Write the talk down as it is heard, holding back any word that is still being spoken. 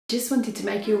Just wanted to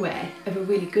make you aware of a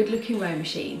really good looking rowing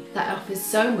machine that offers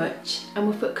so much and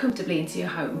will fit comfortably into your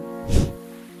home.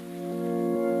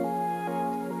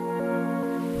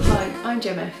 Hi, I'm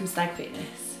Gemma from Stag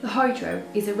Fitness. The Hydrow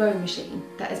is a rowing machine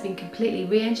that has been completely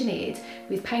re-engineered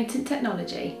with patent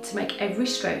technology to make every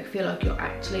stroke feel like you're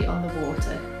actually on the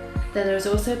water. Then there has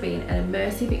also been an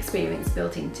immersive experience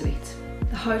built into it.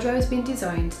 The Hydrow has been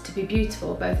designed to be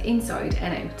beautiful both inside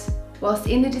and out. Whilst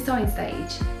in the design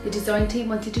stage, the design team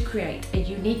wanted to create a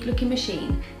unique looking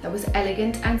machine that was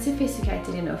elegant and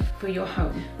sophisticated enough for your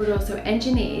home, but also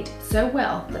engineered so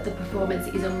well that the performance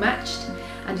is unmatched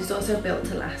and is also built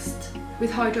to last.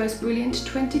 With Hydrow's brilliant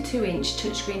 22-inch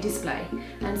touchscreen display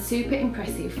and super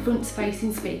impressive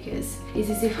front-facing speakers, it's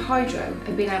as if Hydrow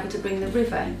have been able to bring the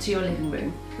river to your living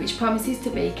room, which promises to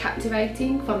be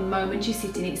captivating from the moment you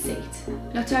sit in its seat.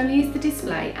 Not only is the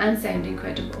display and sound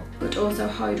incredible, but also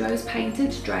Hydrow's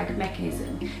patented drag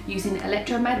mechanism using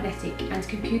electromagnetic and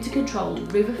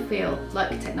computer-controlled river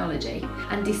feel-like technology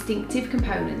and distinctive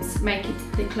components make it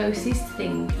the closest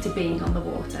thing to being on the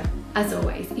water. As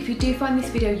always, if you do find this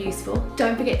video useful,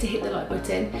 don't forget to hit the like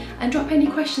button and drop any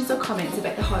questions or comments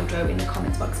about the Hydrow in the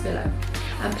comments box below.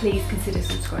 And please consider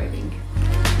subscribing.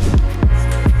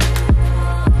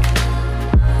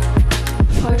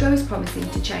 Hydrow is promising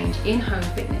to change in-home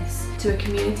fitness to a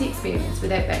community experience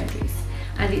without boundaries,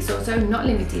 and it's also not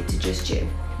limited to just you.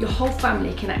 Your whole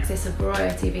family can access a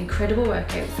variety of incredible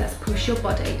workouts that push your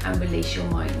body and release your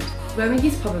mind. Rowing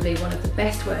is probably one of the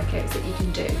best workouts that you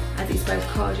can do, as it's both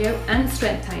cardio and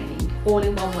strength training all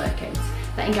in one workout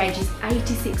that engages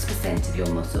 86% of your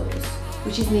muscles,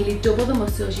 which is nearly double the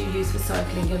muscles you use for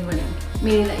cycling and running,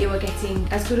 meaning that you are getting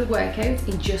as good a workout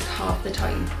in just half the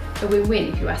time. A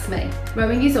win-win if you ask me.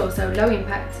 Rowing is also low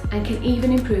impact and can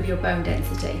even improve your bone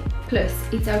density. Plus,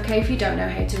 it's okay if you don't know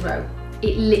how to row.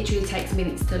 It literally takes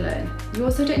minutes to learn. You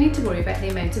also don't need to worry about the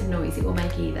amount of noise it will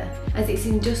make either, as its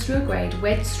industrial grade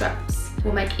wedge straps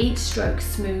will make each stroke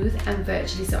smooth and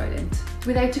virtually silent.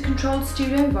 Without a controlled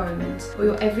studio environment or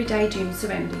your everyday gym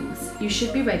surroundings, you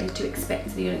should be ready to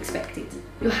expect the unexpected.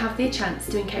 You'll have the chance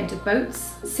to encounter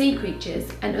boats, sea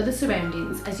creatures and other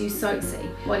surroundings as you sightsee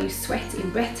while you sweat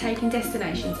in breathtaking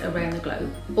destinations around the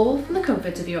globe, all from the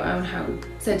comfort of your own home.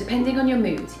 So depending on your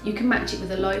mood, you can match it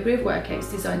with a library of workouts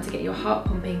designed to get your heart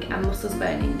pumping and muscles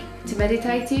burning, to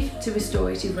meditative to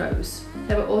restorative rows.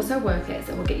 There are also workouts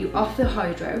that will get you off the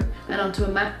Hydrow and onto a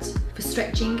mat for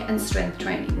stretching and strength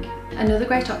training. Another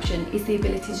great option is the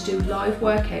ability to do live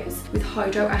workouts with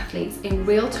Hydrow athletes in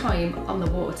real time on the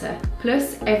water.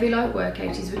 Plus, every live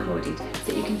workout is recorded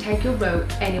so you can take your row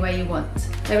anywhere you want.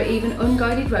 There are even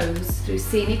unguided rows through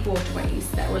scenic waterways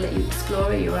that will let you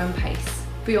explore at your own pace.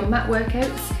 For your mat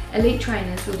workouts, elite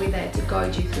trainers will be there to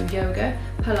guide you through yoga,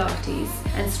 Pilates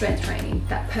and strength training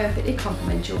that perfectly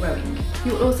complement your rowing.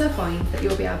 You will also find that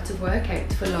you'll be able to work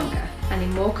out for longer and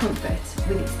in more comfort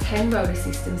with its 10 roller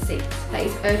system seat that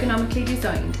is ergonomically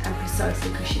designed and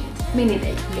precisely cushioned, meaning that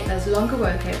you can get those longer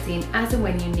workouts in as and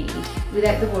when you need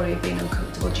without the worry of being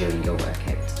uncomfortable during your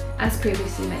workout. As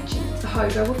previously mentioned, the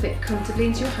Hydrow will fit comfortably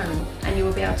into your home and you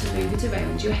will be able to move it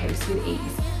around your house with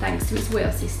ease thanks to its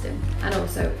wheel system. And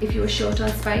also, if you are short on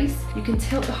space, you can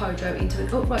tilt the Hydrow into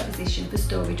an upright position for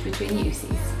storage between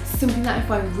uses. Something that I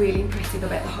find really impressive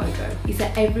about the Hydrow is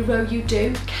that every row you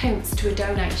do counts to a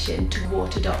donation to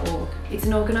water.org. It's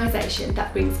an organisation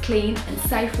that brings clean and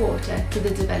safe water to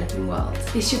the developing world.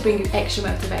 This should bring you extra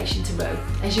motivation to row,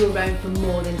 as you're rowing for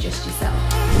more than just yourself.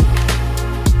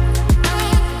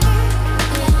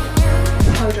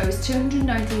 The Hydrow is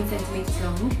 219 cm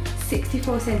long,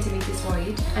 64 cm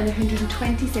wide and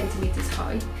 120 cm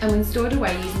high, and when stored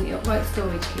away using the upright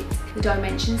storage kit, the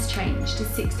dimensions change to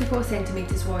 64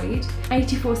 cm wide,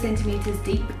 84 cm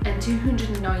deep and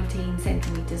 219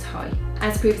 cm high.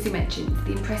 As previously mentioned,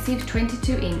 the impressive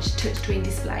 22-inch touchscreen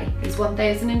display is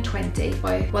 1020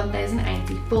 by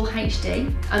 1080 Full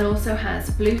HD and also has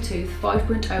Bluetooth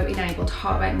 5.0 enabled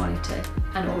heart rate monitor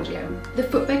and audio. The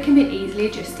footbed can be easily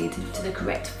adjusted to the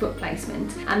correct foot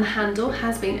placement, and the handle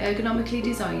has been ergonomically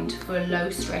designed for a low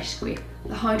stress grip.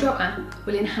 The Hydrow app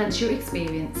will enhance your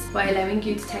experience by allowing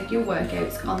you to take your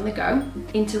workouts on the go,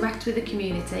 interact with the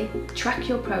community, track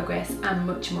your progress and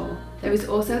much more. There is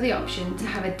also the option to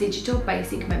have a digital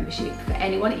basic membership for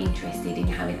anyone interested in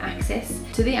having access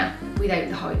to the app without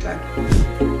the Hydrow.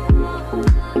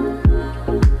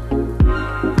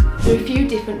 There are a few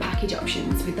different package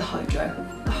options with the Hydrow.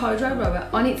 The Hydrow Rower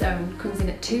on its own comes in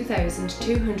at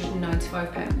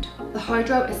 £2,295. The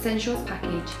Hydrow Essentials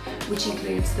package, which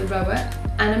includes the rower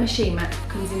and a machine mat,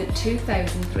 comes in at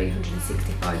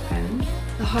 £2,365.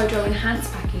 The Hydrow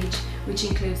Enhanced package, which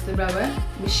includes the rower,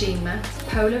 machine mat,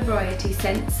 Polar Variety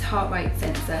Sense heart rate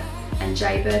sensor, and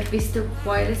Jaybird Vista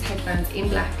wireless headphones in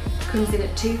black, comes in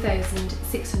at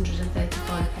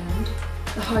 £2,635.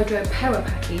 The Hydrow Power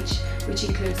package, which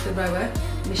includes the rower,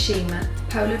 machine mat,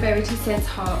 Polar Variety Sense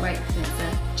heart rate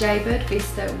sensor, Jaybird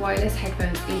Vista wireless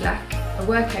headphones in black, a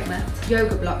workout mat,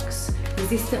 yoga blocks,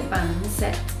 resistant bands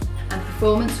set, and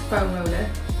performance foam roller,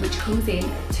 which comes in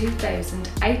at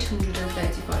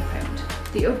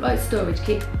 £2,835. The upright storage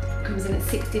kit comes in at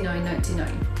 £69.99.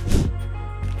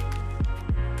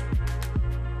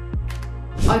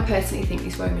 I personally think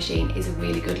this rowing machine is a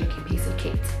really good looking piece of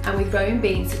kit, and with rowing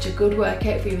being such a good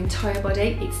workout for your entire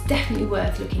body, it's definitely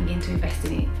worth looking into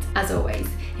investing in it. As always,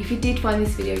 if you did find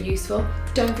this video useful,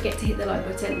 don't forget to hit the like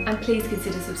button and please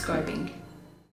consider subscribing.